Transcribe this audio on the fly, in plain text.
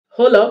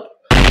Hold up.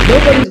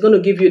 Nobody's going to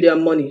give you their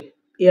money.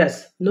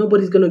 Yes,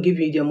 nobody's going to give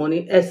you their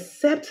money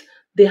except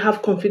they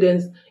have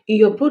confidence in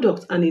your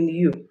product and in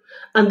you.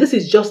 And this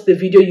is just the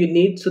video you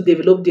need to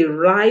develop the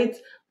right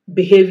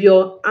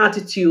behavior,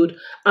 attitude,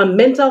 and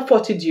mental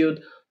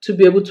fortitude to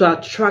be able to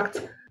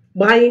attract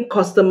buying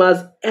customers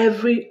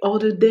every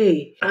other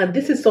day. And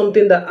this is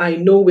something that I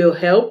know will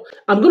help.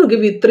 I'm going to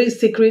give you 3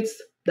 secrets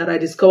that I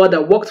discovered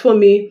that worked for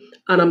me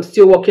and I'm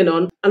still working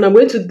on. And I'm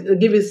going to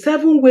give you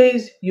 7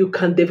 ways you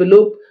can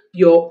develop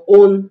your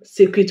own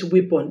secret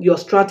weapon, your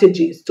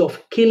strategies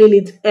of killing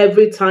it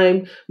every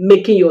time,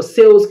 making your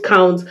sales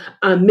count,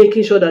 and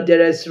making sure that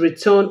there is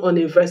return on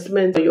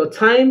investment on your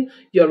time,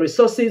 your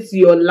resources,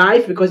 your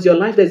life, because your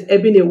life is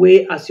ebbing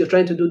away as you're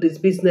trying to do this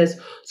business.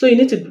 So you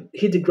need to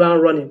hit the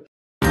ground running.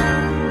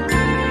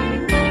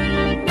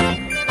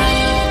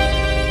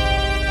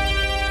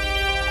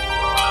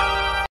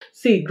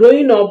 See,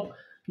 growing up,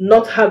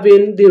 not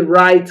having the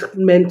right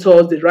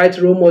mentors, the right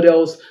role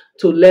models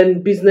to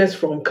learn business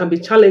from can be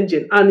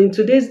challenging. And in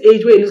today's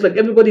age where it looks like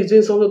everybody is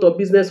doing some sort of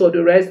business or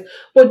the rest,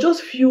 but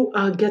just few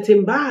are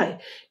getting by.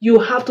 You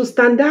have to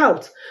stand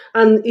out.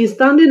 And in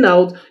standing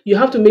out, you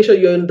have to make sure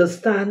you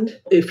understand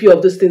a few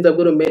of these things I'm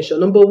going to mention.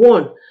 Number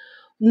 1,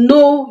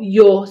 know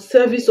your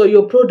service or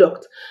your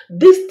product.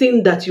 This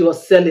thing that you are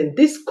selling,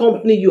 this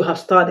company you have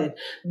started,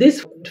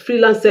 this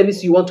freelance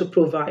service you want to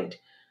provide,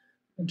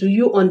 do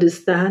you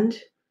understand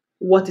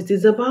what it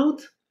is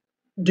about?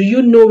 Do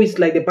you know it's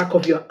like the back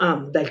of your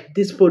arm, like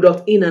this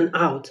product in and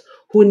out?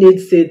 Who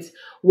needs it?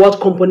 What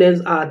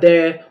components are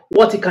there?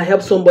 What it can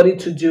help somebody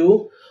to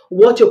do?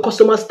 What your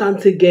customer stand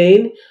to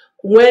gain?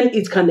 When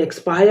it can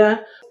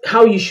expire?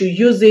 How you should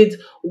use it?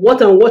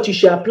 What and what you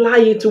should apply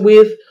it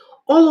with?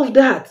 All of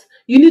that.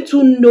 You need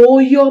to know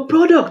your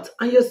product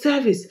and your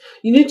service.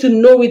 You need to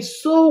know it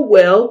so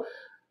well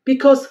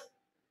because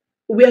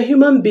we are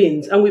human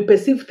beings and we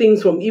perceive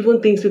things from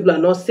even things people are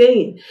not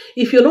saying.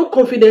 If you're not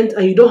confident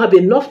and you don't have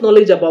enough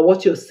knowledge about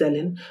what you're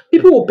selling,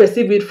 people will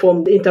perceive it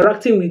from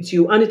interacting with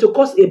you and it will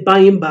cause a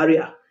buying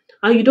barrier.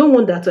 And you don't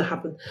want that to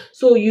happen.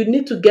 So you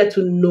need to get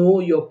to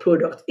know your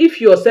product.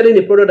 If you're selling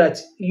a product that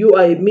you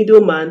are a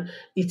middleman,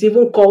 it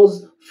even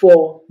calls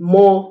for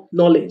more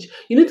knowledge.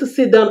 You need to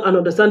sit down and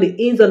understand the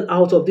ins and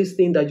outs of this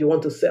thing that you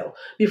want to sell.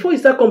 Before you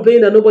start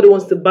complaining that nobody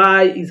wants to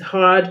buy, it's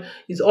hard,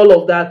 it's all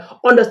of that,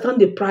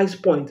 understand the price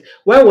point.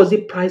 Why was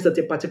it priced at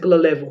a particular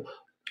level?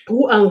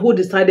 Who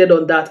decided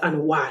on that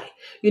and why?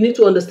 You need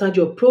to understand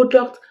your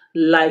product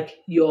like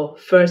your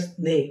first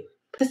name.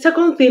 The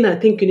second thing I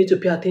think you need to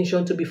pay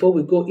attention to before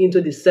we go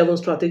into the 7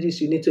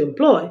 strategies you need to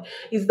employ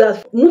is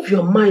that move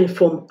your mind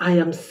from I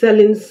am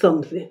selling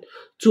something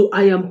to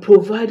I am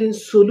providing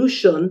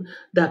solution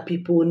that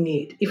people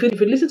need. If you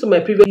listen to my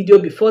previous video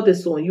before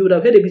this one, you would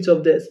have heard a bit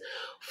of this.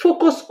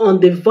 Focus on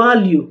the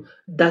value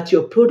that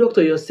your product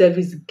or your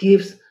service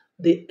gives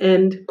the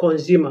end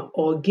consumer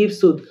or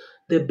gives to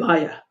the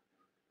buyer.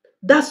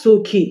 That's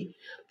so key.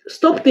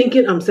 Stop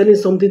thinking I'm selling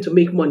something to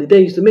make money.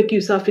 Then used to make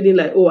you start feeling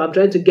like, oh, I'm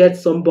trying to get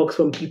some bucks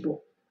from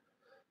people.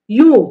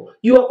 You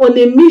are on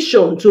a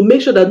mission to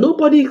make sure that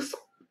nobody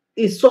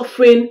is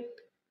suffering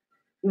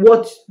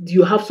what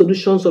you have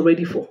solutions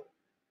already for.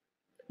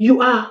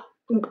 You are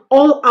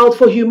all out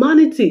for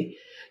humanity.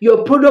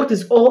 Your product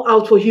is all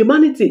out for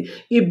humanity.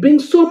 It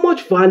brings so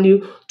much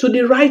value to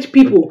the right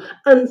people.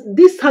 And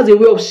this has a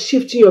way of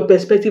shifting your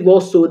perspective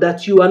also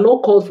that you are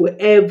not called for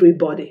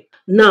everybody.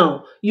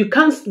 Now, you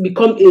can't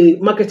become a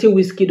marketing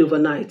whiz kid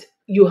overnight.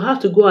 You have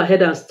to go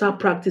ahead and start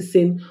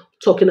practicing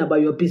talking about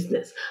your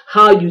business,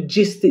 how you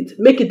gist it,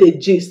 make it a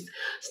gist.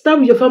 Start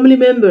with your family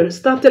members,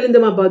 start telling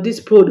them about this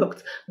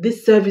product,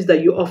 this service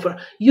that you offer.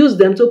 Use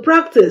them to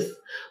practice.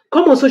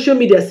 Come on social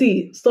media,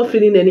 see, stop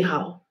feeling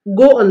anyhow.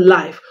 Go on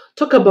live,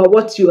 talk about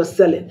what you are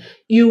selling.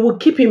 You will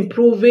keep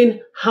improving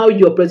how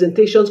your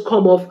presentations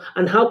come off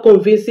and how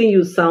convincing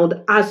you sound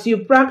as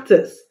you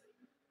practice.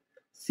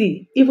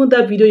 See, even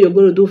that video you're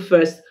going to do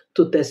first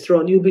to test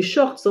run, you'll be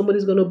shocked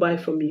somebody's going to buy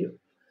from you.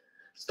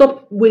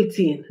 Stop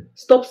waiting.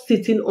 Stop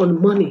sitting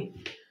on money.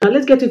 Now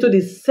let's get into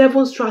the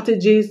 7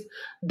 strategies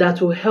that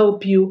will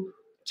help you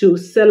to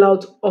sell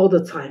out all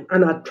the time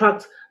and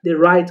attract the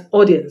right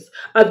audience.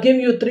 I've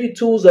given you 3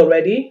 tools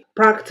already.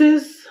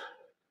 Practice,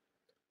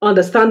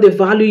 understand the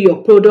value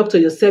your product or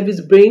your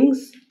service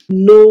brings,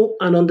 know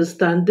and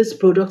understand this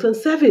product and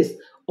service.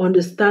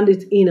 Understand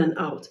it in and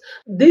out.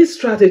 These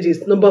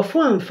strategies, number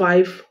 4 and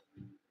 5,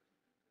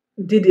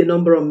 did a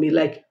number on me.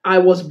 Like I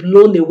was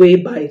blown away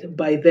by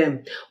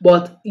them.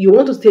 But you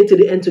want to stay to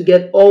the end to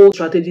get all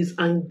strategies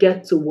and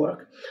get to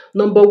work.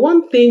 Number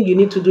 1 thing you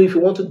need to do if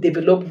you want to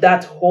develop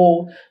that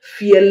whole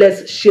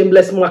fearless,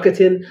 shameless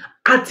marketing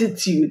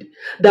attitude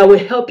that will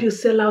help you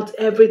sell out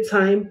every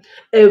time,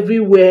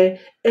 everywhere,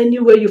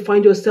 anywhere you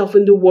find yourself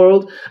in the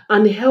world,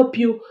 and help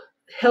you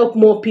help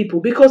more people,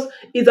 because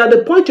it's at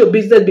the point your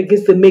business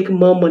begins to make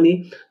more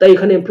money that you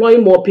can employ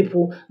more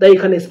people, that you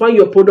can expand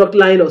your product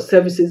line or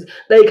services,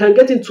 that you can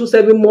get into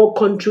serving more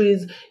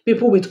countries,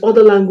 people with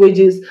other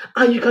languages,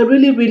 and you can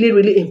really, really,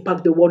 really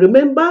impact the world.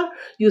 Remember,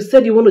 you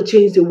said you want to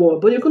change the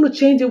world, but you're going to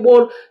change the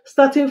world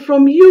starting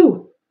from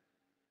you.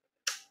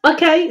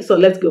 Okay, so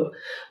let's go.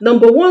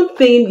 Number one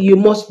thing you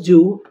must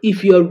do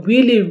if you're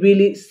really,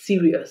 really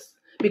serious,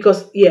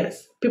 because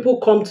yes,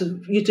 people come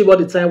to YouTube all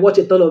the time, watch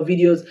a ton of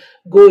videos,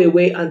 go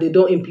away, and they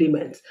don't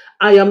implement.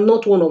 I am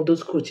not one of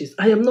those coaches.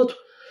 I am not.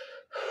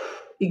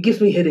 It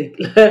gives me headache.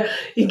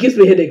 It gives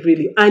me headache,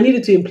 really. I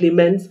needed to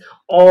implement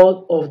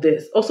all of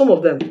this, or some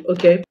of them.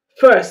 Okay.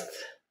 First,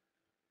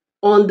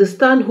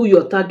 understand who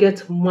your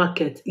target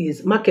market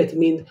is. Market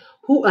means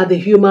who are the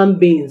human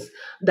beings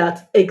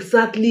that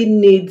exactly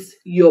needs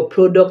your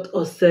product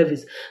or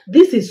service.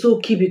 This is so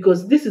key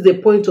because this is a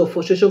point of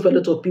frustration for a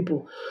lot of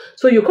people.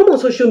 So you come on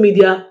social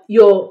media,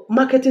 you're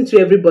marketing to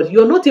everybody.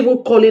 You're not even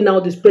calling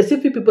out the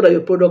specific people that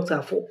your products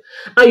are for.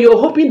 And you're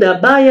hoping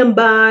that buy and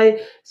buy,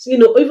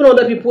 even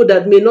other people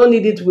that may not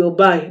need it will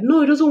buy.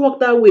 No, it doesn't work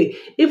that way.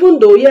 Even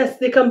though, yes,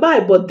 they can buy,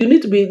 but you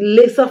need to be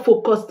laser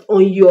focused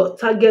on your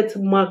target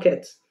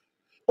market,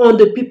 on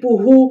the people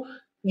who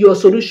your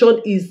solution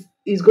is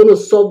going to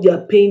solve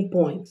their pain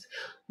points.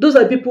 Those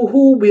are people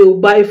who will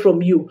buy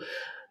from you.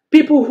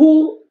 People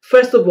who,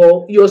 first of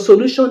all, your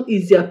solution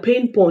is their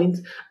pain point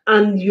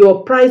and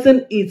your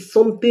pricing is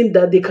something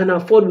that they can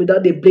afford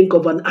without the blink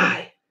of an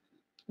eye.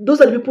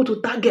 Those are the people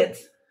to target.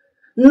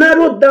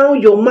 Narrow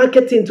down your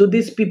marketing to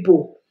these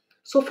people.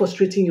 So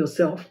frustrating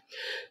yourself.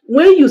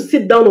 When you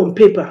sit down on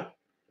paper,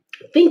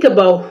 think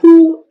about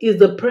who is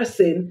the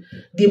person,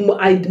 the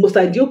most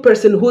ideal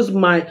person who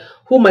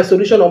my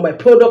solution or my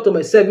product or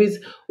my service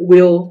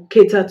will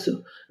cater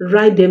to.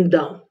 Write them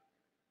down.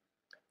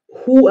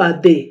 Who are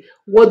they?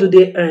 What do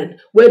they earn?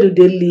 Where do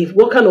they live?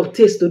 What kind of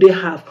taste do they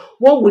have?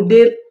 What would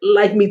they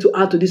like me to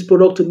add to this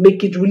product to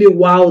make it really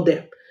wow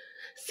them?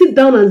 Sit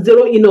down and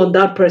zero in on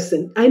that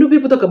person. I know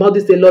people talk about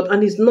this a lot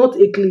and it's not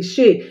a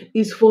cliche.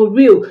 It's for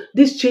real.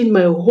 This changed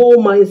my whole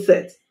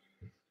mindset.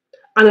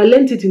 And I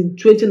learned it in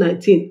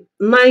 2019,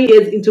 9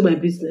 years into my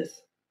business.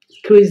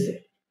 Crazy.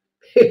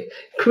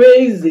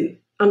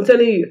 Crazy. I'm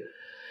telling you.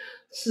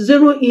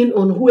 Zero in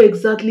on who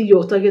exactly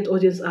your target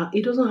audience are.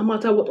 It doesn't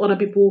matter what other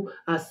people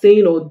are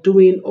saying or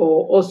doing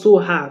or also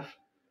have.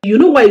 You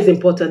know why it's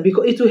important?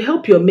 Because it will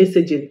help your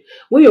messaging.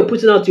 When you're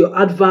putting out your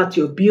advert,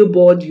 your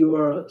billboard,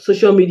 your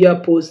social media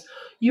posts,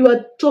 you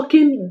are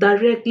talking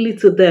directly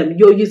to them.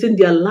 You're using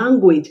their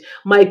language.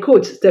 My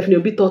coach, Stephanie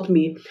Obi, taught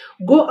me,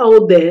 go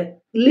out there,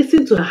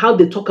 listen to how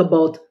they talk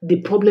about the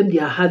problem they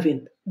are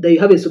having, that you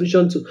have a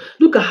solution to.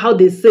 Look at how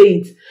they say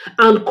it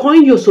and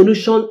coin your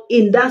solution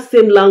in that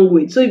same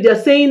language. So if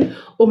they're saying,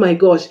 oh my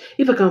gosh,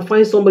 if I can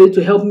find somebody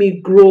to help me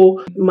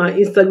grow my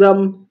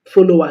Instagram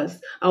followers,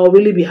 I'll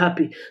really be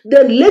happy.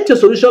 Then let your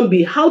solution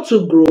be how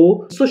to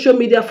grow social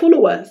media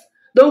followers.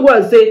 Don't go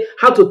and say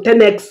how to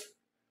 10x.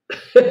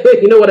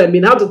 You know what I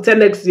mean? How to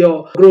 10x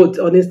your growth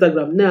on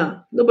Instagram.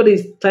 Nah, nobody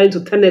is trying to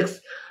 10x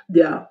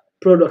their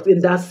product in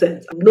that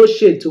sense. No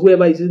shade to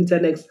whoever is using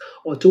 10x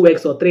or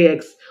 2x or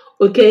 3x.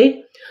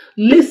 Okay?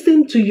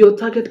 Listen to your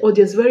target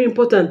audience. Very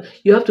important.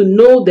 You have to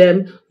know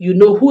them. You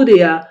know who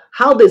they are,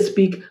 how they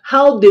speak,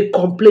 how they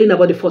complain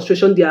about the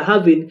frustration they are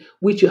having,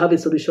 which you have a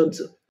solution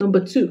to.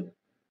 Number 2,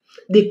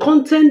 the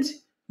content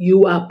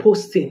you are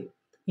posting,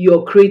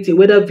 you're creating,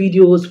 whether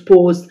videos,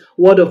 posts,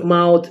 word of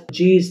mouth,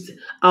 gist,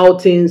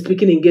 outings,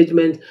 speaking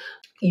engagement,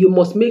 you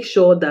must make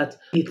sure that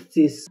it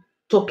is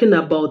talking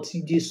about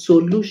the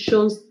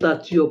solutions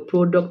that your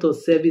product or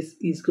service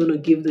is going to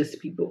give these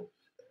people.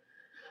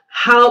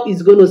 How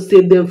it's going to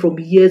save them from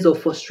years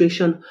of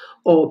frustration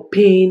or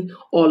pain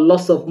or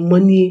loss of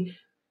money.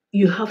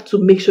 You have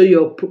to make sure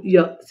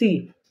let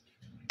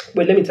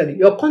me tell you,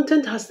 your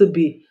content has to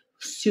be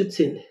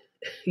suiting.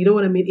 You know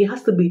what I mean? It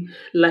has to be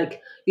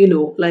like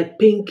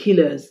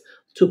painkillers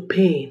to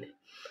pain.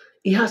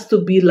 It has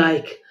to be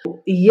like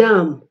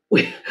yam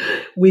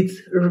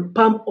with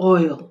palm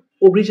oil,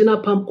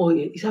 original palm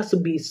oil. It has to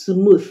be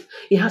smooth.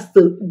 It has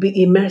to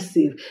be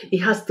immersive. It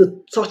has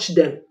to touch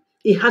them.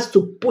 It has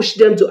to push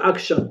them to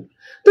action.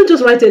 Don't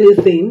just write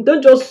anything.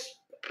 Don't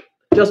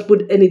just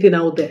put anything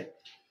out there.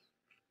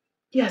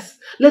 Yes,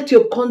 let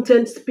your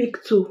content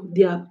speak to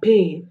their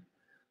pain.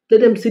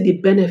 Let them see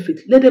the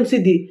benefit. Let them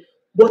see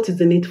what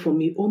is in it for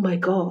me. Oh my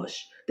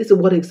gosh, this is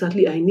what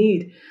exactly I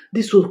need.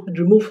 This will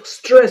remove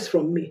stress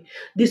from me.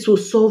 This will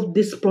solve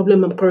this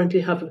problem I'm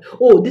currently having.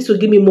 Oh, this will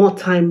give me more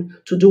time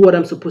to do what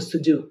I'm supposed to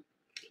do.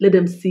 Let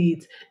them see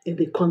it in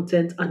the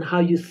content and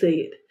how you say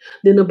it.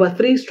 The number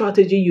 3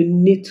 strategy you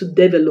need to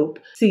develop.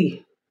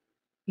 See,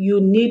 you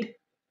need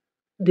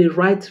the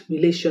right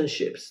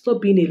relationships.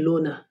 Stop being a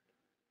loner.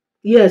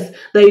 Yes,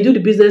 that you do the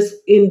business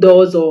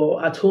indoors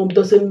or at home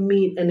doesn't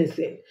mean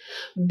anything.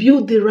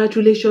 Build the right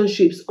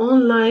relationships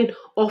online,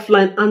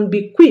 offline, and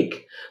be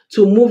quick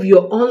to move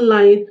your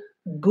online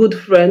good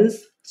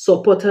friends,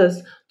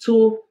 supporters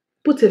to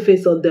put a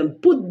face on them.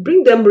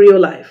 Bring them real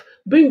life.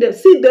 Bring them,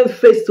 see them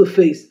face to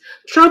face.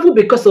 Travel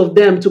because of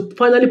them to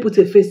finally put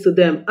a face to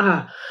them.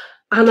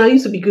 And I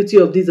used to be guilty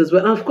of this as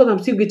well. And of course, I'm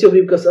still guilty of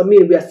it because I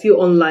mean we are still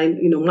online,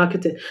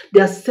 marketing.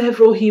 There are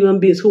several human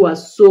beings who are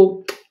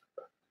so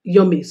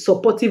yummy,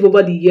 supportive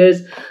over the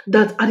years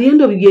that at the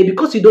end of the year,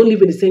 because you don't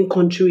live in the same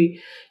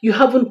country, you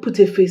haven't put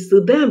a face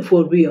to them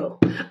for real.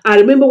 I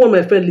remember when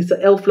my friend Lisa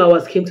L.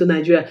 Flowers came to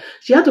Nigeria.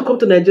 She had to come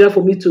to Nigeria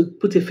for me to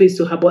put a face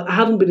to her, but I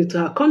haven't been into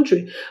her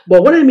country.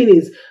 But what I mean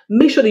is,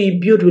 make sure that you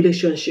build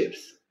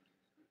relationships.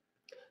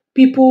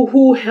 People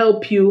who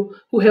help you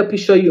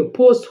share your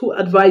post, who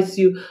advise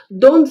you.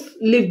 Don't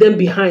leave them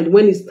behind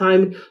when it's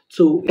time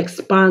to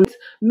expand.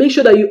 Make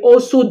sure that you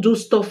also do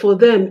stuff for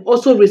them.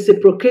 Also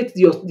reciprocate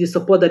the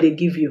support that they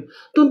give you.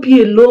 Don't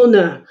be a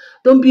loner.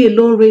 Don't be a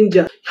lone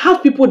ranger.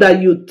 Have people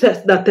that you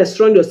test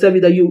run your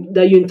service, that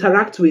you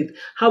interact with.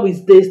 How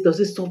is this? Does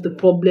this solve the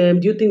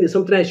problem? Do you think there's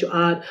something I should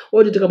add?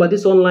 What do you think about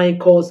this online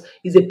course?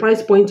 Is the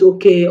price point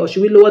okay? Or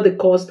should we lower the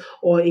cost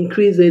or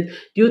increase it?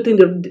 Do you think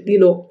do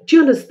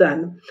you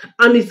understand?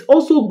 And it's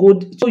also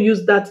good to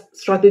use that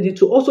strategy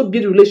to also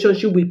build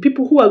relationship with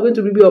people who are going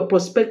to be your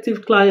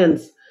prospective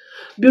clients.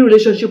 Build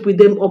relationship with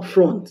them up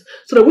front,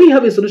 so that when you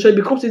have a solution, it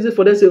becomes easy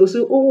for them to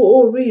say,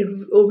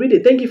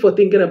 really, thank you for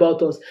thinking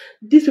about us.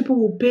 These people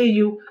will pay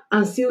you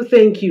and still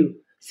thank you.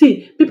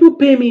 See, people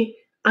pay me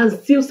and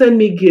still send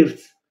me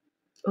gifts.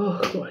 Oh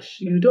gosh,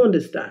 you don't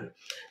understand.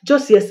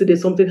 Just yesterday,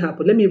 something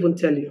happened. Let me even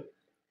tell you.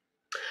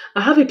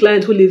 I have a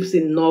client who lives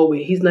in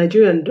Norway. He's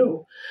Nigerian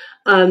though,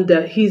 and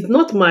he's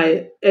not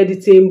my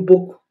editing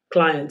book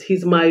client.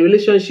 He's my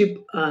relationship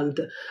and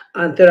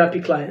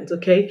therapy client.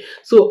 Okay,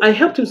 so I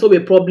helped him solve a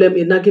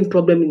nagging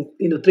problem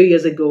 3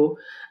 years ago,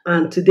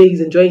 and today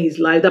he's enjoying his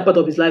life. That part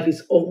of his life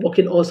is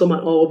working awesome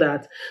and all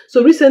that.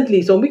 So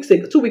recently, 2 weeks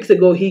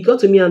ago, he got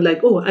to me and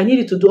like, oh, I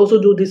needed to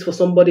also do this for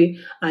somebody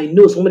I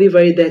know, somebody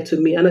very dear to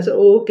me. And I said,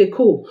 oh, okay,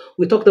 cool.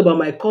 We talked about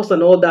my cost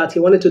and all that.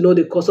 He wanted to know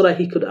the cost so that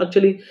he could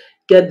actually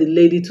get the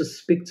lady to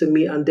speak to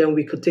me, and then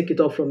we could take it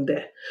off from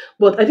there.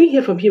 But I didn't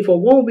hear from him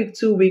for 1 week,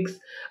 2 weeks,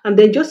 and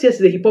then just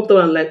yesterday he popped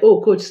up and like,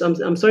 oh, coach,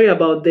 I'm sorry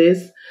about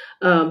this.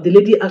 The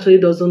lady actually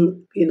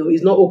doesn't,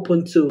 is not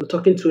open to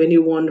talking to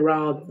anyone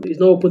around. Is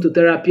not open to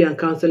therapy and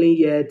counseling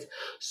yet.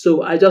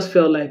 So I just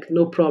felt like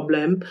no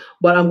problem,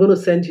 but I'm going to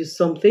send you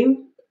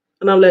something.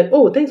 And I'm like,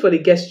 oh, thanks for the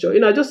gesture.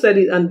 I just said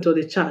it into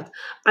the chat.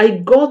 I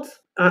got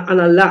an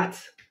alert.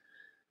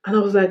 And I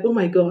was like, oh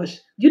my gosh.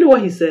 You know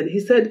what he said? He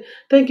said,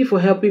 thank you for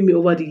helping me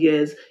over the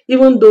years.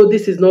 Even though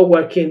this is not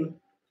working,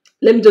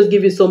 let me just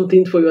give you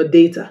something for your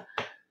data.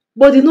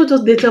 But it's not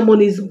just data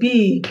money, it's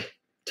big.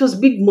 Just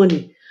big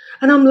money.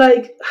 And I'm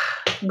like,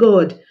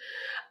 God.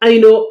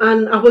 And,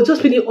 and I was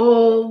just feeling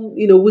all,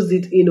 who's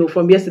it,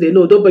 from yesterday.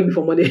 No, don't beg me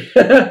for money.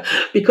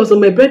 Because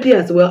on my birthday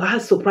as well, I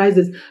had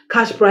surprises,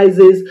 cash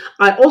prizes.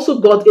 I also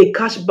got a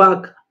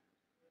cashback.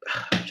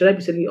 Should I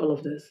be saying all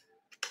of this?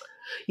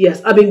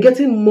 Yes, I've been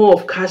getting more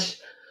of cash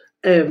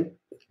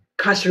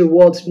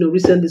rewards,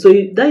 recently. So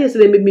that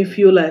yesterday made me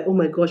feel like, oh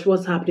my gosh,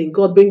 what's happening?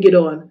 God, bring it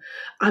on.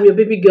 I'm your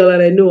baby girl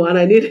and I know, and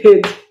I need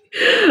it.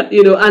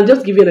 And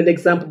just giving an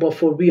example, but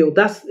for real,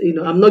 that's,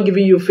 I'm not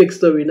giving you a fake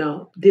story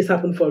now. This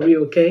happened for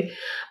real, okay?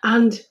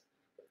 And,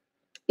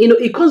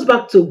 it comes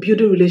back to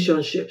building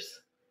relationships,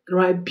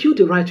 right? Build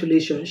the right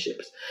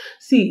relationships.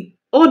 See,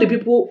 all the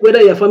people,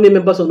 whether you're family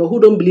members or not, who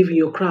don't believe in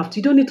your craft,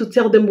 you don't need to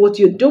tell them what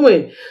you're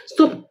doing.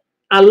 Stop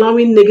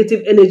allowing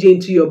negative energy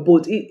into your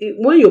boat.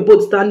 When your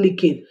boat start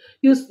leaking,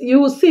 you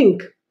will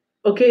sink.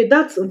 Okay,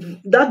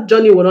 that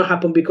journey will not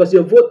happen because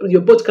your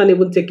boat can't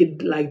even take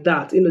it like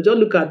that. Just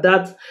look at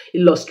that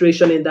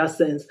illustration in that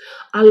sense.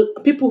 And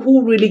people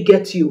who really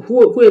get you,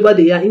 whoever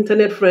they are,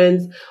 internet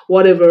friends,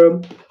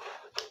 whatever,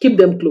 keep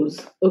them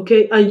close.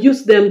 Okay, and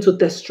use them to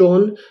test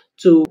run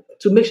to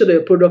make sure that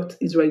your product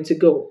is ready to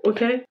go.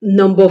 Okay.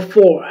 Number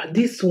 4,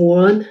 this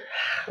one,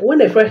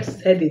 when I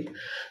first said it,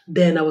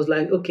 then I was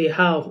like, okay,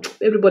 how?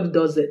 Everybody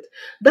does it.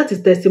 That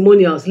is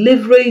testimonials.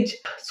 Leverage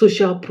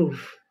social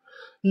proof.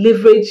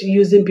 Leverage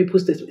using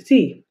people's testimony.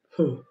 See,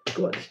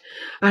 gosh,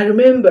 I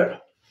remember.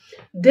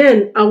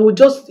 Then I would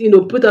just,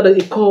 put out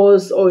a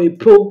course or a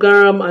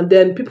program, and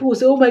then people will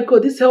say, oh my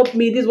God, this helped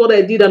me. This is what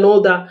I did and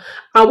all that.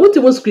 I won't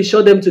even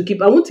screenshot them to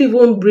keep. I won't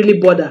even really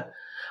bother.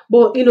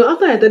 But,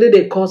 after I attended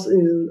a course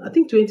in, I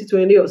think,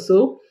 2020 or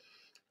so,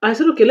 I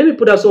said, okay, let me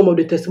put out some of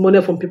the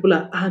testimonial from people.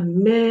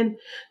 And man,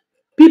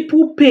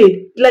 people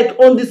paid. Like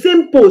on the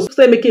same post,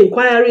 started making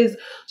inquiries.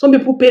 Some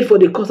people paid for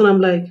the course. And I'm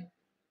like,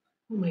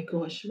 oh my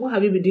gosh, what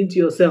have you been doing to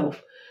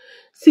yourself?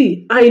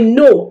 See, I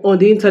know on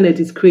the internet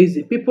it's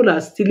crazy. People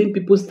are stealing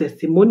people's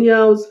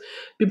testimonials.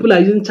 People are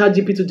using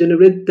ChatGPT to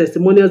generate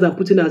testimonials and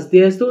putting as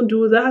theirs. Don't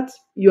do that.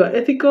 You are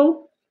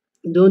ethical.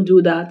 Don't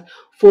do that.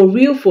 For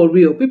real, for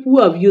real. People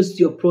who have used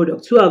your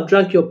products, who have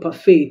drank your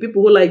parfait,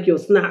 people who like your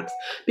snacks,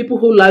 people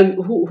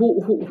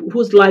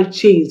whose life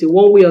changed in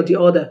one way or the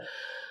other.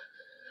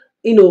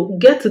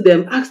 get to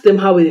them, ask them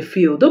how they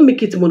feel. Don't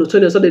make it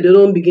monotonous so that they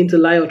don't begin to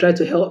lie or try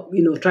to help,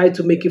 try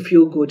to make you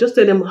feel good. Just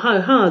tell them how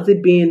has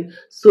it been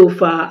so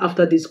far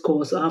after this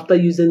course, or after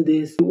using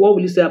this. What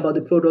will you say about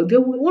the product?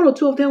 One or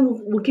two of them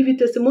will give you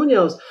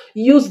testimonials.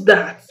 Use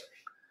that,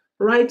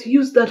 right?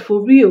 Use that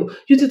for real.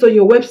 Use it on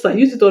your website.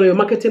 Use it on your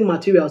marketing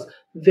materials.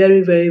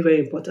 Very, very, very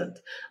important.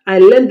 I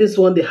learned this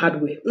one the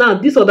hard way. Now,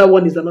 this other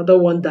one is another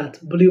one that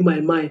blew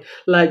my mind.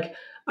 Like,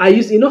 how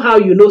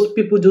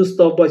people do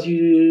stuff, but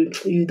you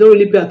don't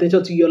really pay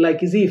attention to. You're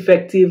like, is it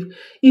effective?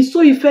 It's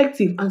so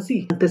effective. And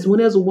see,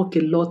 testimonials work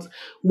a lot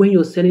when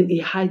you're selling a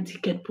high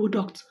ticket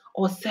product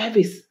or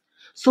service,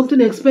 something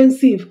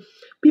expensive.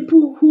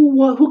 People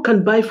who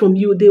can buy from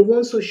you, they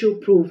want social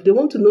proof. They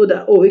want to know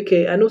that, oh,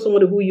 okay, I know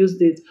somebody who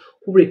used it,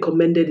 who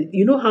recommended it.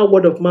 You know how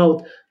word of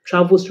mouth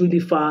travels really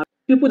far.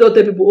 People don't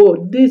tell people,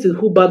 oh, this is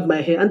who bought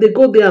my hair. And they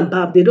go there and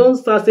bab. They don't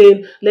start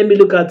saying, let me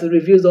look at the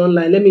reviews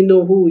online. Let me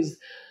know who is.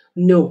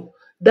 No,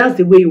 that's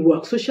the way it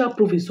works. Social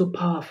proof is so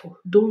powerful.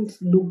 Don't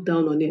look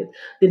down on it.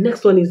 The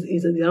next one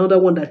is another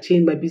one that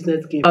changed my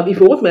business game. If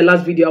you watch my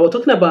last video, I was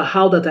talking about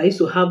how that I used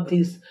to have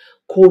this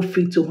cold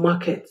feet to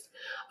market.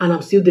 And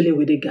I'm still dealing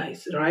with it,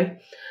 guys, right?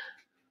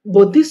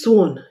 But this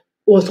one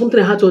was something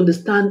I had to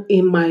understand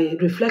in my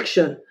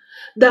reflection.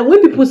 That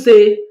when people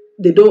say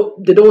they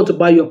don't want to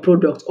buy your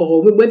product,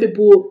 or when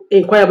people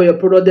inquire about your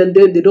product, then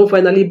they don't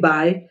finally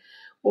buy,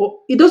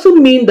 or it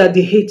doesn't mean that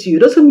they hate you.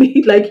 It doesn't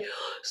mean, like,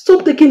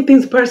 stop taking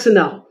things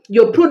personal.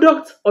 Your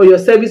product or your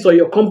service or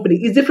your company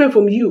is different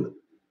from you,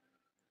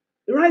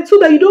 right? So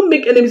that you don't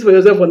make enemies for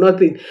yourself for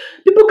nothing.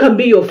 People can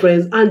be your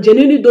friends and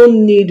genuinely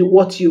don't need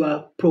what you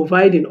are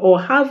providing,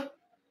 or have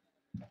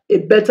a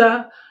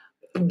better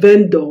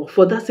vendor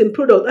for that same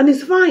product, and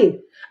it's fine.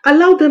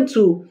 Allow them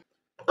to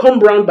come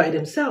round by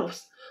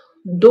themselves.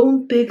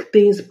 Don't take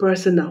things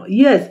personal.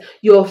 Yes,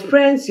 your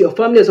friends, your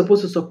family are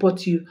supposed to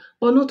support you,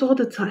 but not all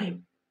the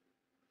time.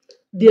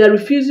 They are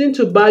refusing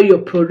to buy your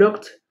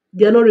product.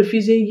 They are not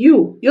refusing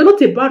you. You're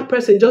not a bad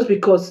person just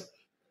because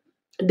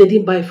they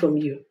didn't buy from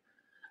you.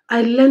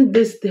 I learned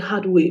this the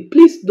hard way.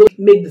 Please don't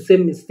make the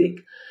same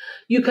mistake.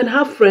 You can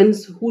have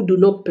friends who do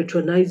not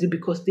patronize you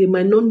because they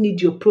might not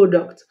need your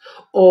product,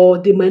 or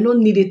they might not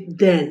need it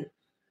then.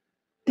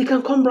 They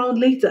can come round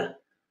later,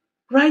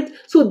 right?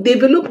 So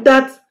develop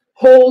that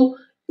whole,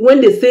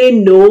 when they say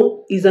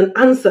no is an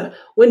answer.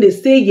 When they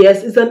say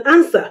yes is an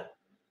answer.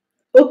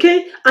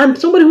 Okay? And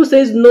somebody who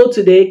says no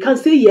today can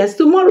say yes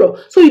tomorrow.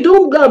 So you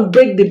don't go and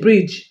break the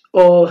bridge,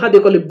 or how they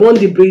call it, burn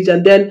the bridge,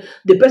 and then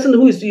the person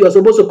you're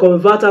supposed to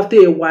convert after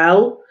a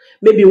while,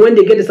 maybe when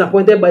they get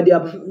disappointed by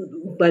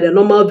their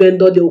normal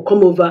vendor, they will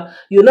come over.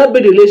 You'll not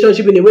build a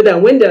relationship in a way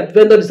that when that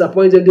vendor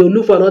disappoints them, they'll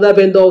look for another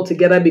vendor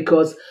altogether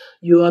because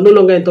you are no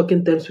longer in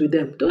talking terms with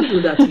them. Don't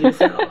do that to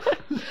yourself.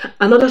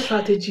 Another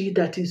strategy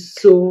that is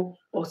so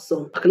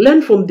awesome.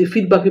 Learn from the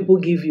feedback people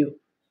give you.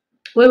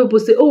 When people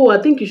say, oh,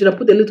 I think you should have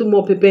put a little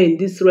more pepper in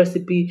this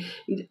recipe,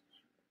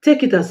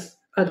 take it as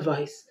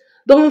advice.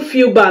 Don't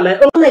feel bad,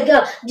 like, oh my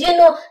God, do you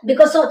know,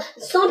 because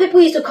some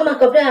people used to come and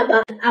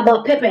complain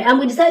about pepper, and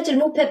we decided to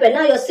remove pepper.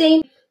 Now you're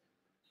saying,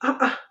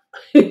 why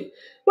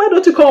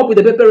don't you come up with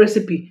a pepper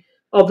recipe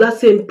of that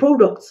same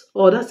product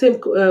or that same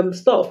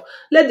stuff?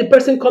 Let the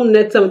person come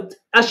next time.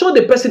 Assure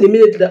the person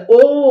immediately that,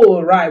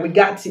 oh, right, we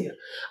got you.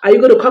 Are you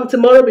going to come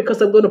tomorrow?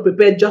 Because I'm going to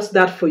prepare just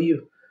that for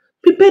you.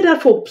 Prepare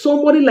that for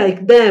somebody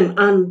like them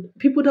and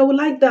people that will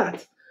like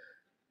that.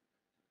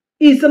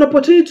 It's an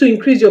opportunity to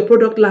increase your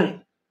product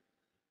line.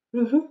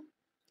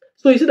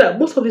 So you see that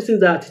most of these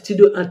things are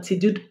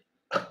attitude.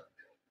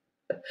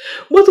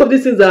 Most of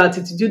these things are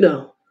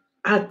attitudinal.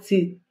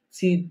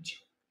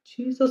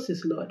 Jesus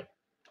is Lord.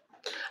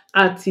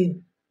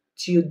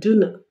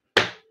 Attitudinal.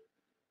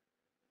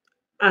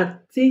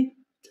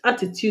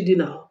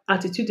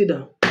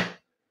 Attitudinal.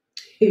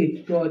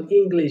 Hey, God,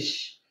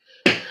 English.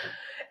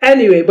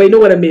 Anyway, but you know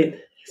what I mean.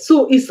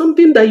 So it's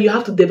something that you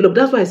have to develop.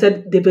 That's why I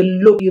said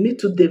develop. You need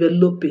to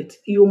develop it.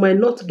 You might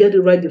not get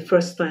it right the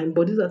first time,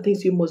 but these are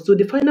things you must do.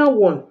 The final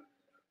one.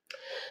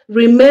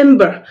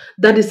 Remember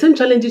that the same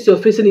challenges you're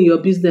facing in your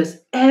business,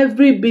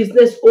 every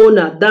business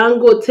owner,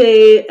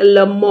 Dangote,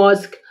 Elon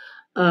Musk,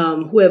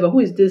 whoever, who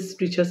is this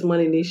richest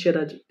man in Asia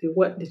that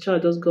the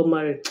child just got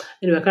married?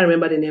 Anyway, I can't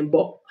remember the name,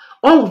 but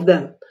all of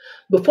them,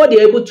 before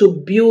they're able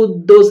to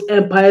build those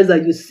empires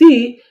that you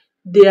see,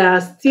 they are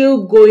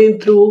still going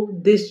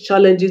through these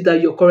challenges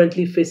that you're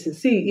currently facing.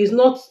 See, it's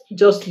not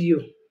just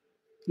you.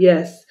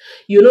 Yes,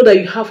 you know that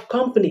you have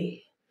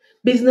company.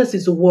 Business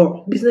is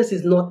war. Business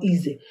is not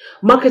easy.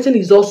 Marketing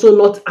is also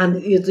not, and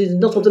it is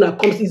not something that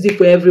comes easy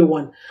for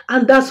everyone.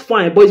 And that's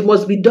fine, but it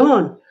must be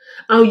done.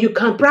 And you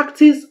can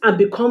practice and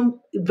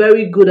become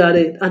very good at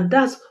it. And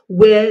that's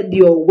where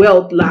your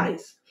wealth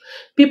lies.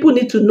 People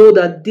need to know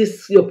that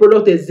your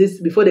product exists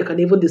before they can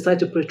even decide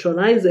to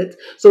patronize it.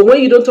 So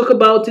when you don't talk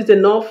about it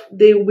enough,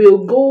 they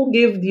will go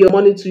give your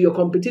money to your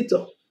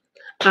competitor.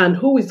 And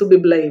who is to be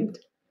blamed?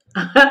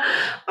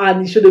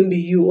 And it shouldn't be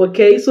you,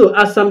 okay? So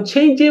as I'm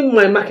changing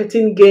my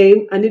marketing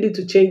game, I need you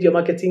to change your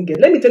marketing game.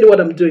 Let me tell you what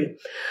I'm doing.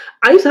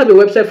 I used to have a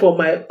website for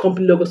my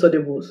company, Logo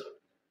Audibles.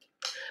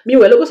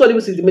 Meanwhile, Logo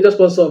Audibles is the major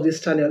sponsor of this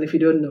channel, if you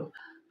don't know.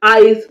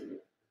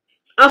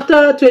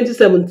 After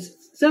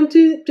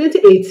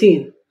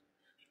 2018,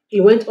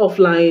 it went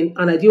offline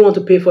and I didn't want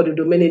to pay for the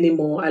domain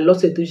anymore. I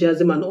lost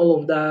enthusiasm and all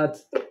of that.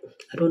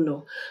 I don't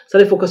know.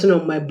 Started focusing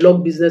on my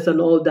blog business and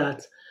all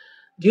that.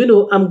 Do you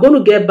know, I'm going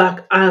to get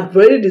back. I've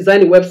already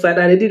designed a website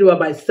and I did it by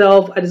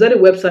myself. I designed a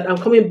website. I'm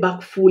coming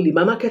back fully.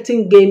 My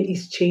marketing game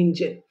is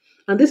changing.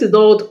 And this is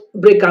not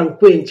break and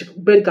quench.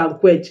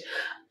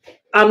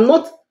 I'm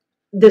not,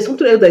 there's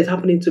something else that is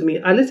happening to me.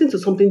 I listened to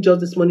something just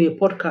this morning, a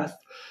podcast,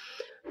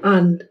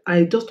 and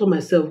I just told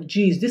myself,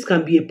 geez, this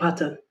can be a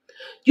pattern.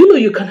 You know,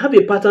 you can have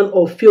a pattern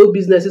of failed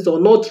businesses or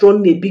not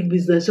running a big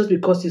business just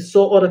because you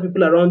saw other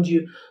people around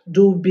you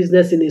do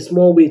business in a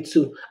small way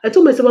too. I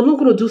told myself, I'm not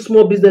going to do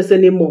small business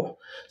anymore.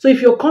 So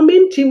if you're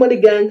coming, Team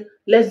Money Gang,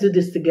 let's do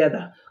this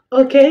together.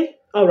 Okay?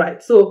 All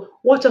right. So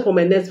watch out for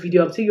my next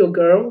video. I'm still your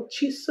girl,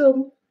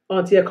 Chisom.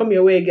 Until I come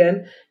your way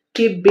again,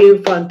 keep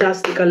being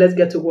fantastic and let's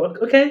get to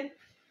work. Okay?